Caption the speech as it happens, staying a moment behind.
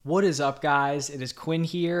What is up, guys? It is Quinn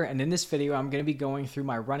here, and in this video, I'm going to be going through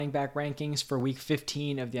my running back rankings for week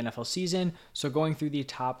 15 of the NFL season. So going through the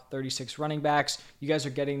top 36 running backs. You guys are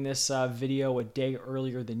getting this video a day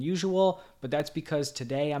earlier than usual, but that's because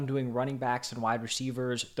today I'm doing running backs and wide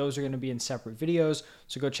receivers. Those are going to be in separate videos,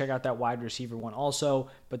 so go check out that wide receiver one also.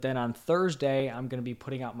 But then on Thursday, I'm going to be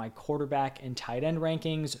putting out my quarterback and tight end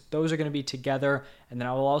rankings. Those are going to be together, and then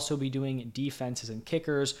I will also be doing defenses and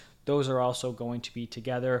kickers. Those are also going to be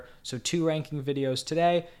together. So 2 ranking videos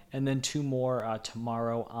today and then 2 more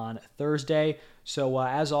tomorrow on Thursday. So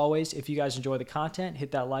as always, if you guys enjoy the content,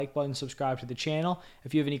 hit that like button, subscribe to the channel.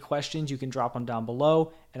 If you have any questions, you can drop them down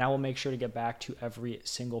below and I will make sure to get back to every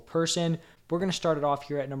single person. We're going to start it off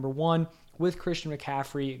here at number 1 with Christian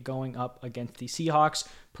McCaffrey going up against the Seahawks.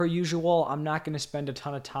 Per usual, I'm not going to spend a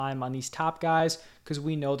ton of time on these top guys because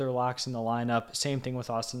we know they're locks in the lineup. Same thing with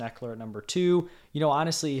Austin Eckler at number 2.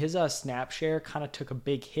 Honestly, his snap share kind of took a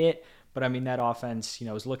big hit, but I mean, that offense,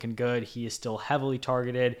 is looking good. He is still heavily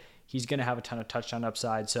targeted. He's going to have a ton of touchdown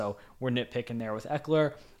upside, so we're nitpicking there with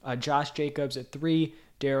Eckler. Josh Jacobs at 3,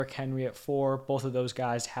 Derrick Henry at 4. Both of those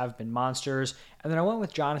guys have been monsters. And then I went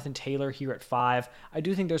with Jonathan Taylor here at 5. I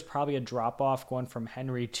do think there's probably a drop-off going from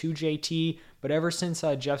Henry to JT, but ever since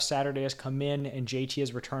Jeff Saturday has come in and JT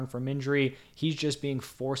has returned from injury, he's just being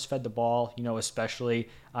force-fed the ball, especially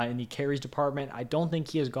in the carries department. I don't think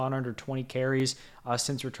he has gone under 20 carries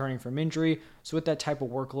since returning from injury. So with that type of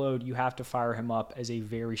workload, you have to fire him up as a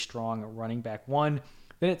very strong running back 1.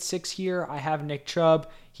 Then at 6 here, I have Nick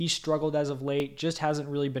Chubb. He struggled as of late, just hasn't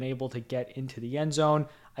really been able to get into the end zone.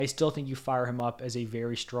 I still think you fire him up as a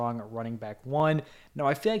very strong running back 1. Now,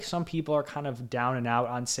 I feel like some people are kind of down and out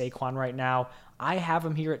on Saquon right now. I have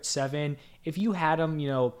him here at 7. If you had him,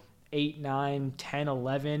 8, 9, 10,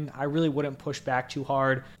 11, I really wouldn't push back too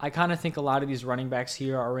hard. I kind of think a lot of these running backs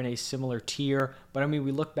here are in a similar tier, but I mean,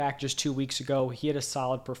 we look back just 2 weeks ago, he had a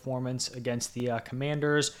solid performance against the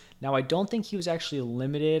Commanders. Now, I don't think he was actually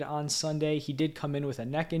limited on Sunday. He did come in with a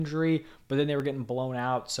neck injury, but then they were getting blown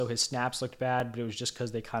out, so his snaps looked bad, but it was just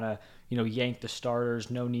because they kind of, yanked the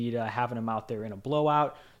starters. No need having him out there in a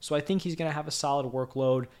blowout. So I think he's going to have a solid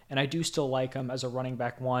workload, and I do still like him as a running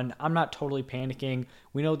back 1. I'm not totally panicking.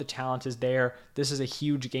 We know the talent is there. This is a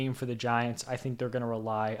huge game for the Giants. I think they're going to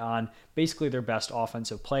rely on basically their best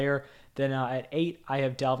offensive player. Then at 8, I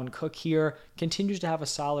have Dalvin Cook here. Continues to have a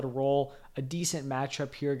solid role, a decent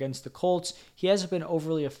matchup here against the Colts. He hasn't been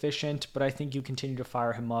overly efficient, but I think you continue to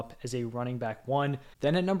fire him up as a running back 1.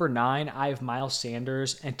 Then at number 9, I have Miles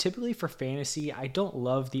Sanders. And typically for fantasy, I don't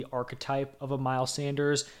love the archetype of a Miles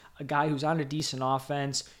Sanders. A guy who's on a decent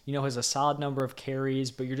offense, has a solid number of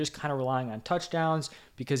carries, but you're just kind of relying on touchdowns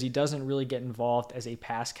because he doesn't really get involved as a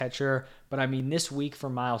pass catcher. But I mean, this week for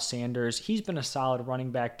Miles Sanders, he's been a solid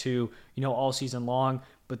running back too, all season long.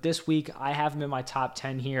 But this week, I have him in my top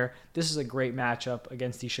 10 here. This is a great matchup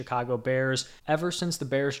against the Chicago Bears. Ever since the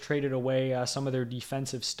Bears traded away some of their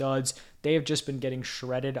defensive studs, they have just been getting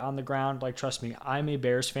shredded on the ground. Like, trust me, I'm a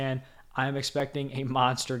Bears fan. I'm expecting a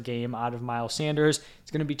monster game out of Miles Sanders.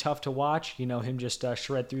 It's going to be tough to watch, him just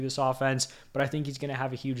shred through this offense, but I think he's going to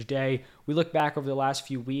have a huge day. We look back over the last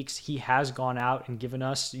few weeks, he has gone out and given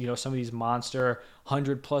us, some of these monster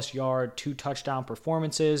 100-plus yard, 2 touchdown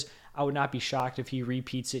performances. I would not be shocked if he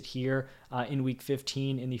repeats it here in week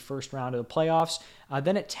 15 in the first round of the playoffs.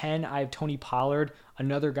 Then at 10, I have Tony Pollard,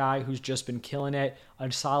 another guy who's just been killing it.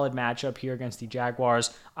 A solid matchup here against the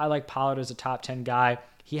Jaguars. I like Pollard as a top 10 guy.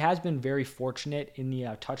 He has been very fortunate in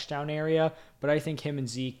the touchdown area, but I think him and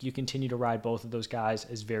Zeke, you continue to ride both of those guys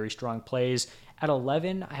as very strong plays. At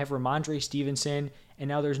 11, I have Ramondre Stevenson, and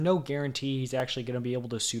now there's no guarantee he's actually going to be able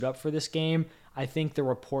to suit up for this game. I think the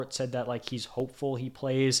report said that he's hopeful he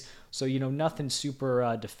plays, so nothing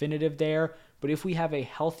super definitive there. But if we have a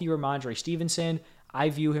healthy Ramondre Stevenson, I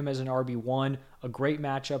view him as an RB1, a great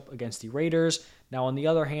matchup against the Raiders. Now on the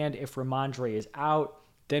other hand, if Ramondre is out,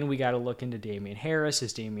 then we got to look into Damian Harris.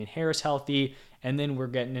 Is Damian Harris healthy? And then we're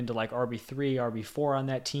getting into RB3, RB4 on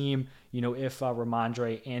that team, if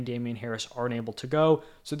Ramondre and Damian Harris aren't able to go.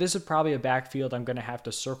 So this is probably a backfield I'm going to have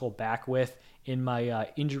to circle back with in my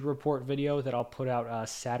injury report video that I'll put out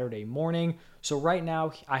Saturday morning. So right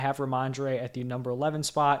now I have Ramondre at the number 11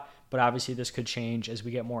 spot, but obviously this could change as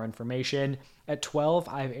we get more information. At 12,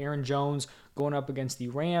 I have Aaron Jones going up against the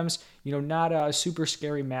Rams. Not a super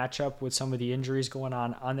scary matchup with some of the injuries going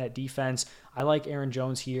on that defense. I like Aaron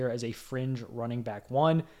Jones here as a fringe running back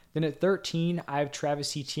 1. Then at 13, I have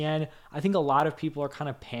Travis Etienne. I think a lot of people are kind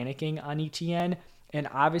of panicking on Etienne, and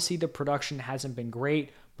obviously the production hasn't been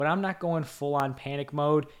great, but I'm not going full-on panic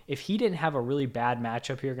mode. If he didn't have a really bad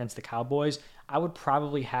matchup here against the Cowboys, I would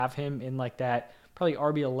probably have him in that probably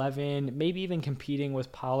RB11, maybe even competing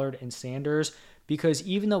with Pollard and Sanders, because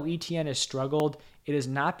even though ETN has struggled, it has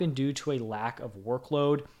not been due to a lack of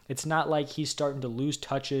workload. It's not like he's starting to lose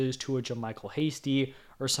touches to a JaMycal Hasty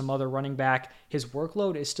or some other running back. His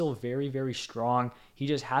workload is still very, very strong. He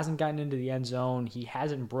just hasn't gotten into the end zone. He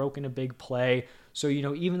hasn't broken a big play. So,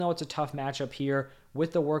 even though it's a tough matchup here,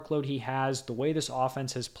 with the workload he has, the way this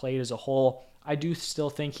offense has played as a whole, I do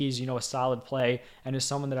still think he's, a solid play and is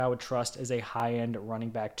someone that I would trust as a high-end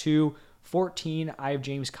running back too. 14, I have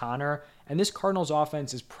James Conner, and this Cardinals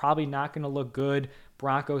offense is probably not going to look good.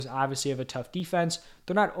 Broncos obviously have a tough defense.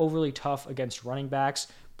 They're not overly tough against running backs,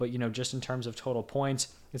 but, just in terms of total points,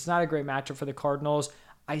 it's not a great matchup for the Cardinals.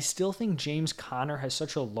 I still think James Conner has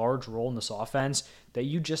such a large role in this offense that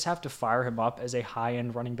you just have to fire him up as a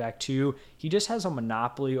high-end running back too. He just has a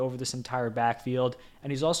monopoly over this entire backfield,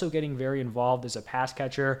 and he's also getting very involved as a pass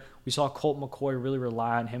catcher. We saw Colt McCoy really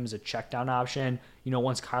rely on him as a check-down option,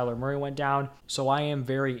 once Kyler Murray went down. So I am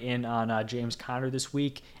very in on James Conner this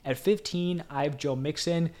week. At 15, I have Joe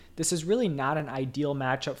Mixon. This is really not an ideal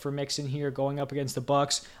matchup for Mixon here going up against the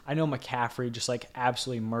Bucs. I know McCaffrey just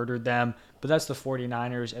absolutely murdered them, but that's the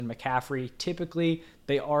 49ers, and McCaffrey, typically,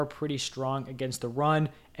 they are pretty strong against the run.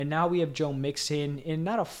 And now we have Joe Mixon in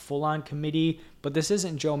not a full-on committee, but this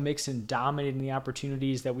isn't Joe Mixon dominating the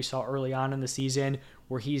opportunities that we saw early on in the season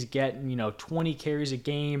where he's getting, 20 carries a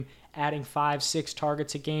game, adding 5-6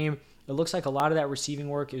 targets a game. It looks like a lot of that receiving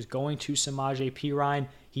work is going to Samaje Perine.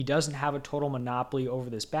 He doesn't have a total monopoly over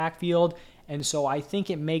this backfield, and so I think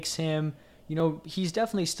it makes him, he's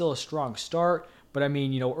definitely still a strong start, but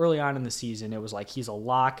early on in the season, it was like he's a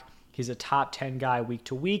lock. He's a top 10 guy week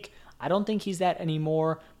to week. I don't think he's that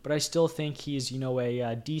anymore, but I still think he's,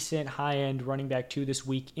 a decent high-end running back too this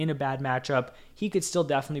week in a bad matchup. He could still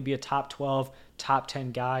definitely be a top 12, top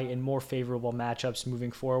 10 guy in more favorable matchups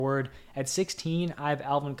moving forward. At 16, I have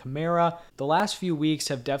Alvin Kamara. The last few weeks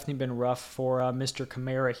have definitely been rough for Mr.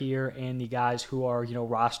 Kamara here and the guys who are,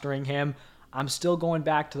 rostering him. I'm still going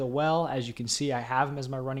back to the well. As you can see, I have him as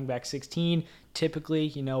my running back 16. Typically,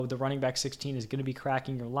 the running back 16 is going to be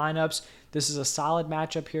cracking your lineups. This is a solid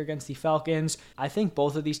matchup here against the Falcons. I think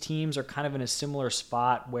both of these teams are kind of in a similar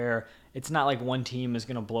spot where it's not like one team is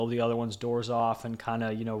going to blow the other one's doors off and kind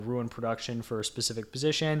of, ruin production for a specific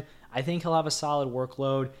position. I think he'll have a solid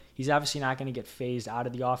workload. He's obviously not going to get phased out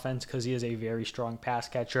of the offense because he is a very strong pass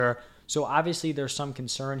catcher. So obviously there's some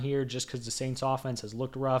concern here just because the Saints offense has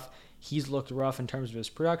looked rough. He's looked rough in terms of his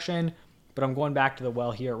production, but I'm going back to the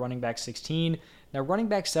well here at running back 16. Now running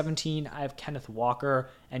back 17, I have Kenneth Walker,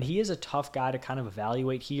 and he is a tough guy to kind of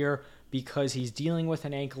evaluate here because he's dealing with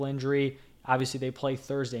an ankle injury. Obviously they play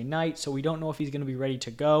Thursday night, so we don't know if he's going to be ready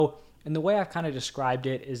to go. And the way I've kind of described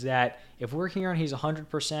it is that if we're hearing he's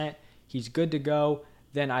 100%, he's good to go,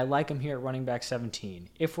 then I like him here at running back 17.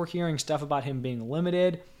 If we're hearing stuff about him being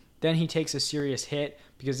limited, then he takes a serious hit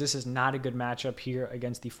because this is not a good matchup here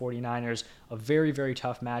against the 49ers. A very, very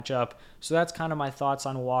tough matchup. So that's kind of my thoughts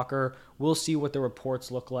on Walker. We'll see what the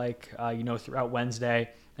reports look like, throughout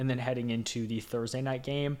Wednesday and then heading into the Thursday night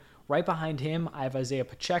game. Right behind him, I have Isaiah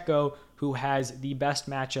Pacheco, who has the best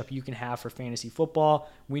matchup you can have for fantasy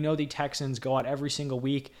football. We know the Texans go out every single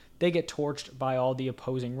week. They get torched by all the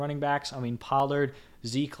opposing running backs. Pollard,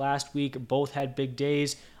 Zeke last week, both had big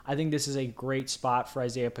days. I think this is a great spot for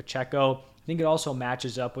Isaiah Pacheco. I think it also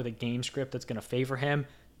matches up with a game script that's going to favor him.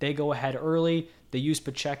 They go ahead early. They use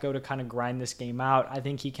Pacheco to kind of grind this game out. I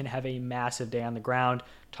think he can have a massive day on the ground,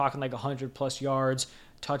 talking like 100-plus yards,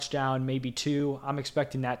 touchdown, maybe 2. I'm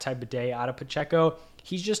expecting that type of day out of Pacheco.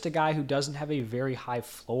 He's just a guy who doesn't have a very high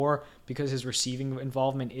floor because his receiving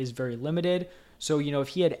involvement is very limited. So, if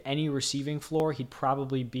he had any receiving floor, he'd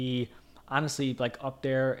probably be honestly up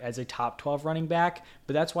there as a top 12 running back,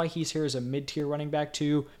 but that's why he's here as a mid-tier running back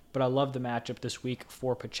too. But I love the matchup this week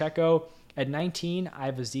for Pacheco. At 19, I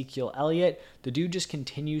have Ezekiel Elliott. The dude just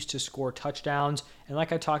continues to score touchdowns, and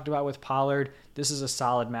like I talked about with Pollard, this is a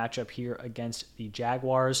solid matchup here against the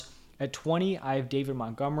Jaguars. At 20, I have David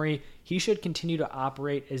Montgomery. He should continue to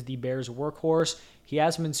operate as the Bears' workhorse. He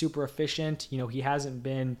hasn't been super efficient. He hasn't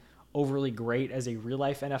been overly great as a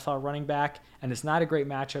real-life NFL running back, and it's not a great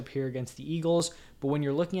matchup here against the Eagles, but when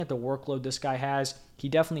you're looking at the workload this guy has, he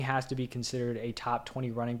definitely has to be considered a top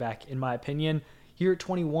 20 running back in my opinion. Here at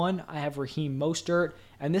 21, I have Raheem Mostert,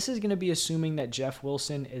 and this is going to be assuming that Jeff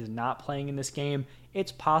Wilson is not playing in this game.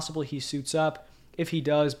 It's possible he suits up. If he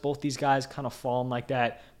does, both these guys kind of fall in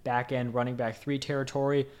that back-end running back 3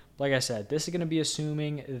 territory. Like I said, this is going to be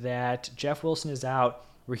assuming that Jeff Wilson is out.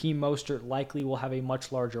 Raheem Mostert likely will have a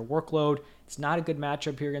much larger workload. It's not a good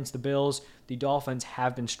matchup here against the Bills. The Dolphins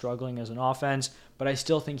have been struggling as an offense, but I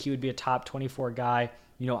still think he would be a top 24 guy,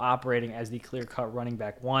 operating as the clear-cut running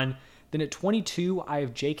back 1. Then at 22, I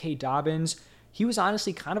have J.K. Dobbins. He was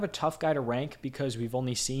honestly kind of a tough guy to rank because we've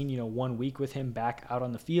only seen, 1 week with him back out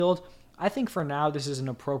on the field. I think for now this is an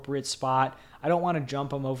appropriate spot. I don't want to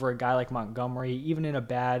jump him over a guy like Montgomery. Even in a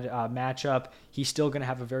bad matchup, he's still going to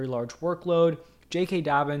have a very large workload. J.K.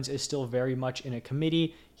 Dobbins is still very much in a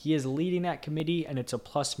committee. He is leading that committee, and it's a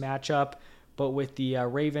plus matchup. But with the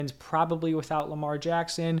Ravens probably without Lamar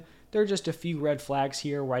Jackson, there are just a few red flags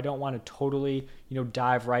here where I don't want to totally,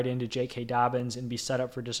 dive right into J.K. Dobbins and be set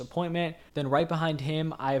up for disappointment. Then right behind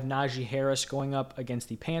him, I have Najee Harris going up against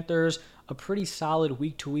the Panthers. A pretty solid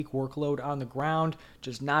week-to-week workload on the ground,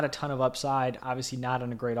 just not a ton of upside, obviously not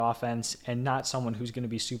on a great offense, and not someone who's going to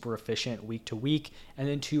be super efficient week to week. And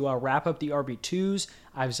then to wrap up the RB2s,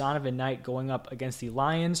 I have Zonovan Knight going up against the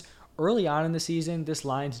Lions. Early on in the season, this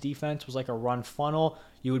Lions defense was like a run funnel.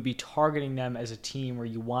 You would be targeting them as a team where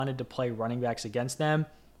you wanted to play running backs against them.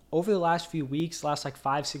 Over the last few weeks, last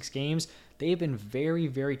 5-6 games, they've been very,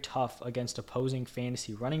 very tough against opposing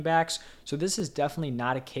fantasy running backs. So this is definitely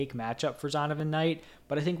not a cake matchup for Zonovan Knight,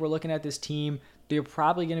 but I think we're looking at this team. They're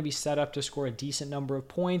probably going to be set up to score a decent number of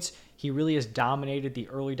points. He really has dominated the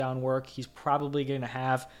early down work. He's probably going to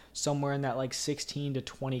have somewhere in that 16 to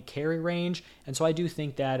 20 carry range. And so I do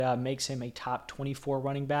think that makes him a top 24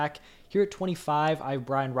 running back. Here at 25, I have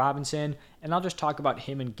Brian Robinson, and I'll just talk about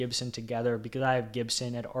him and Gibson together because I have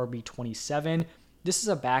Gibson at RB 27. This is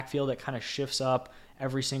a backfield that kind of shifts up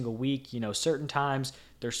every single week. Certain times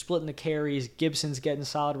they're splitting the carries, Gibson's getting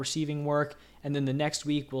solid receiving work, and then the next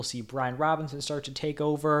week we'll see Brian Robinson start to take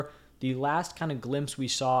over. The last kind of glimpse we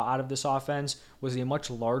saw out of this offense was a much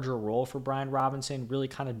larger role for Brian Robinson, really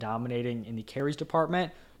kind of dominating in the carries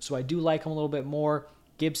department. So I do like him a little bit more.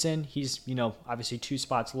 Gibson, he's, obviously 2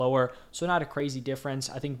 spots lower, so not a crazy difference.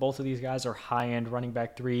 I think both of these guys are high-end running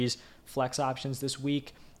back 3s, flex options this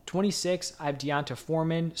week. 26, I have Deonta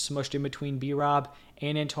Foreman smushed in between B-Rob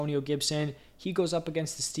and Antonio Gibson. He goes up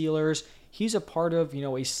against the Steelers. He's a part of,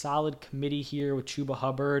 a solid committee here with Chuba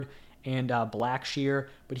Hubbard and Blackshear,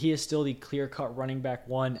 but he is still the clear-cut running back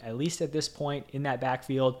 1, at least at this point in that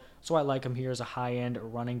backfield. So I like him here as a high-end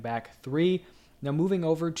running back 3. Now moving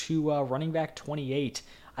over to running back 28,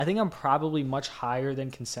 I think I'm probably much higher than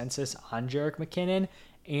consensus on Jerick McKinnon,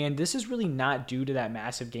 and this is really not due to that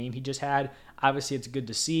massive game he just had. Obviously, it's good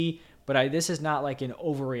to see, but this is not like an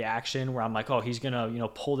overreaction where I'm like, oh, he's going to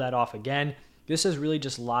pull that off again. This is really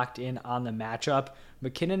just locked in on the matchup.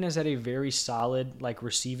 McKinnon has had a very solid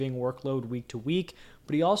receiving workload week to week,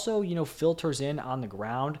 but he also, filters in on the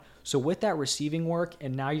ground. So with that receiving work,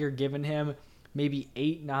 and now you're giving him maybe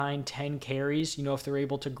 8, 9, 10 carries, if they're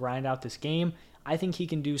able to grind out this game, I think he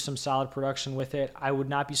can do some solid production with it. I would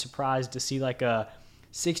not be surprised to see a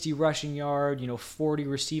 60 rushing yard, 40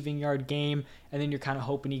 receiving yard game, and then you're kind of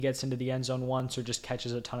hoping he gets into the end zone once or just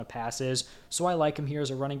catches a ton of passes. So I like him here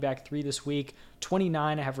as a running back 3 this week.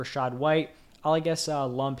 29, I have Rachaad White. I'll,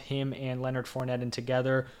 lump him and Leonard Fournette in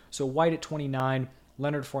together. So White at 29,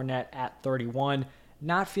 Leonard Fournette at 31.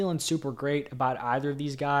 Not feeling super great about either of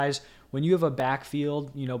these guys. When you have a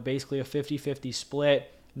backfield, basically a 50-50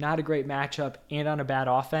 split, not a great matchup, and on a bad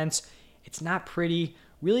offense, it's not pretty.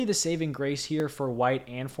 Really, the saving grace here for White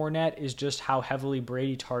and Fournette is just how heavily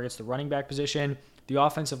Brady targets the running back position. The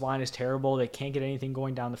offensive line is terrible. They can't get anything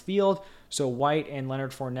going down the field. So White and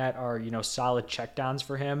Leonard Fournette are, solid checkdowns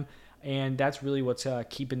for him. And that's really what's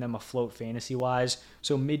keeping them afloat fantasy-wise.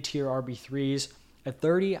 So mid-tier RB3s. At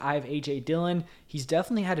 30, I have A.J. Dillon. He's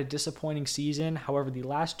definitely had a disappointing season. However, the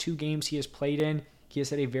last 2 games he has played in, he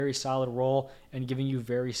has had a very solid role and giving you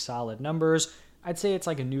very solid numbers. I'd say it's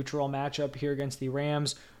like a neutral matchup here against the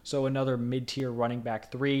Rams, so another mid-tier running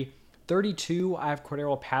back 3. 32, I have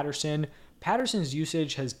Cordero Patterson. Patterson's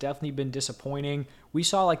usage has definitely been disappointing. We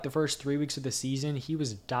saw the first 3 weeks of the season, he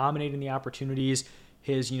was dominating the opportunities.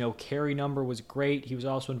 His, carry number was great. He was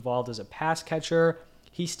also involved as a pass catcher.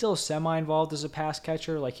 He's still semi-involved as a pass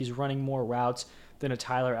catcher, he's running more routes than a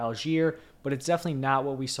Tyler Algier, but it's definitely not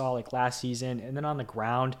what we saw last season. And then on the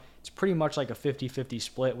ground, it's pretty much like a 50-50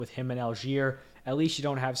 split with him and Algier. At least you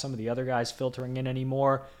don't have some of the other guys filtering in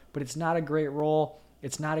anymore, but it's not a great role.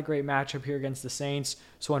 It's not a great matchup here against the Saints,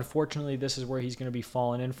 so unfortunately this is where he's going to be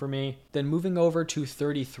falling in for me. Then moving over to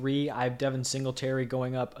 33, I have Devin Singletary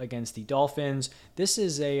going up against the Dolphins. This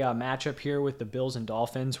is a matchup here with the Bills and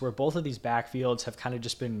Dolphins where both of these backfields have kind of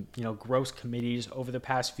just been, gross committees over the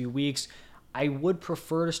past few weeks. I would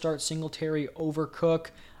prefer to start Singletary over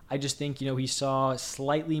Cook. I just think, he saw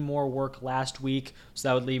slightly more work last week, so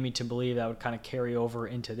that would lead me to believe that would kind of carry over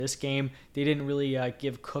into this game. They didn't really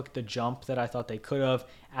give Cook the jump that I thought they could have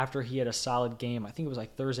after he had a solid game. I think it was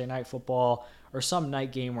like Thursday Night Football or some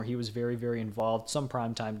night game where he was very, very involved, some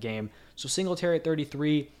primetime game. So Singletary at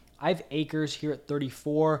 33. I have Akers here at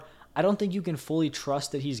 34. I don't think you can fully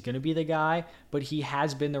trust that he's going to be the guy, but he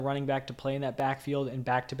has been the running back to play in that backfield in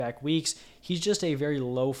back-to-back weeks. He's just a very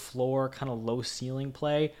low floor, kind of low ceiling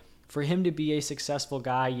play. For him to be a successful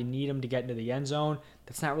guy, you need him to get into the end zone.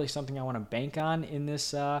 That's not really something I want to bank on in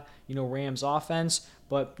this, Rams offense,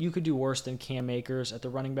 but you could do worse than Cam Akers at the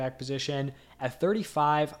running back position. At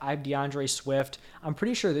 35, I have DeAndre Swift. I'm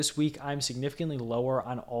pretty sure this week I'm significantly lower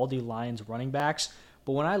on all the Lions running backs.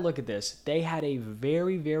 But when I look at this, they had a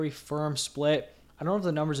very, very firm split. I don't have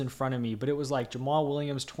the numbers in front of me, but it was like Jamal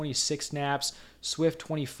Williams, 26 snaps, Swift,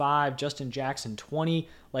 25, Justin Jackson, 20.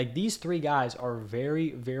 Like, these three guys are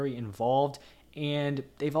very, very involved, and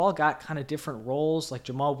they've all got kind of different roles, like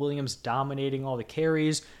Jamal Williams dominating all the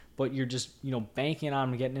carries, but you're just, banking on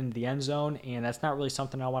him getting into the end zone, and that's not really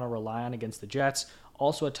something I want to rely on against the Jets.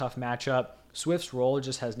 Also a tough matchup. Swift's role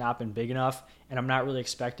just has not been big enough, and I'm not really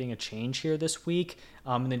expecting a change here this week.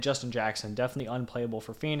 And then Justin Jackson, definitely unplayable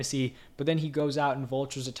for fantasy, but then he goes out and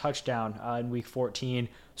vultures a touchdown in week 14.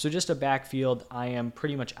 So just a backfield I am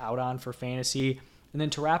pretty much out on for fantasy. And then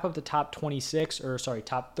to wrap up the top 36,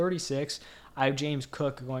 I have James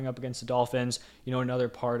Cook going up against the Dolphins, another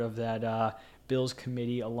part of that Bills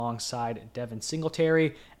committee alongside Devin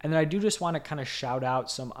Singletary. And then I do just want to kind of shout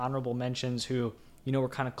out some honorable mentions who, we're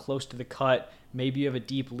kind of close to the cut. Maybe you have a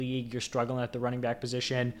deep league, you're struggling at the running back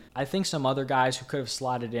position. I think some other guys who could have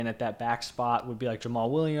slotted in at that back spot would be like Jamal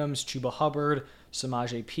Williams, Chuba Hubbard,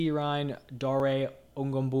 Samaje Perine, Dare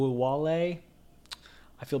Ogunbowale.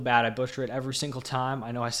 I feel bad. I butcher it every single time.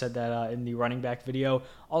 I know I said that in the running back video.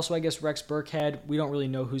 Also, I guess Rex Burkhead. We don't really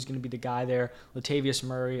know who's going to be the guy there. Latavius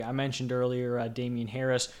Murray. I mentioned earlier Damian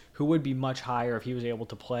Harris, who would be much higher if he was able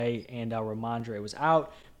to play and Ramondre was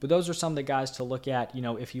out. But those are some of the guys to look at,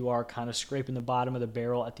 if you are kind of scraping the bottom of the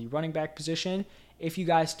barrel at the running back position. If you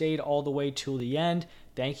guys stayed all the way till the end,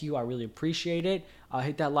 thank you. I really appreciate it.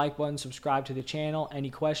 Hit that like button, subscribe to the channel.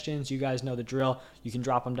 Any questions, you guys know the drill. You can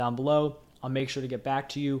drop them down below. I'll make sure to get back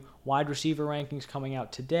to you. Wide receiver rankings coming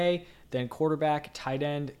out today, then quarterback, tight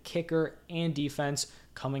end, kicker, and defense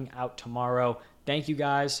coming out tomorrow. Thank you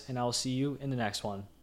guys, and I'll see you in the next one.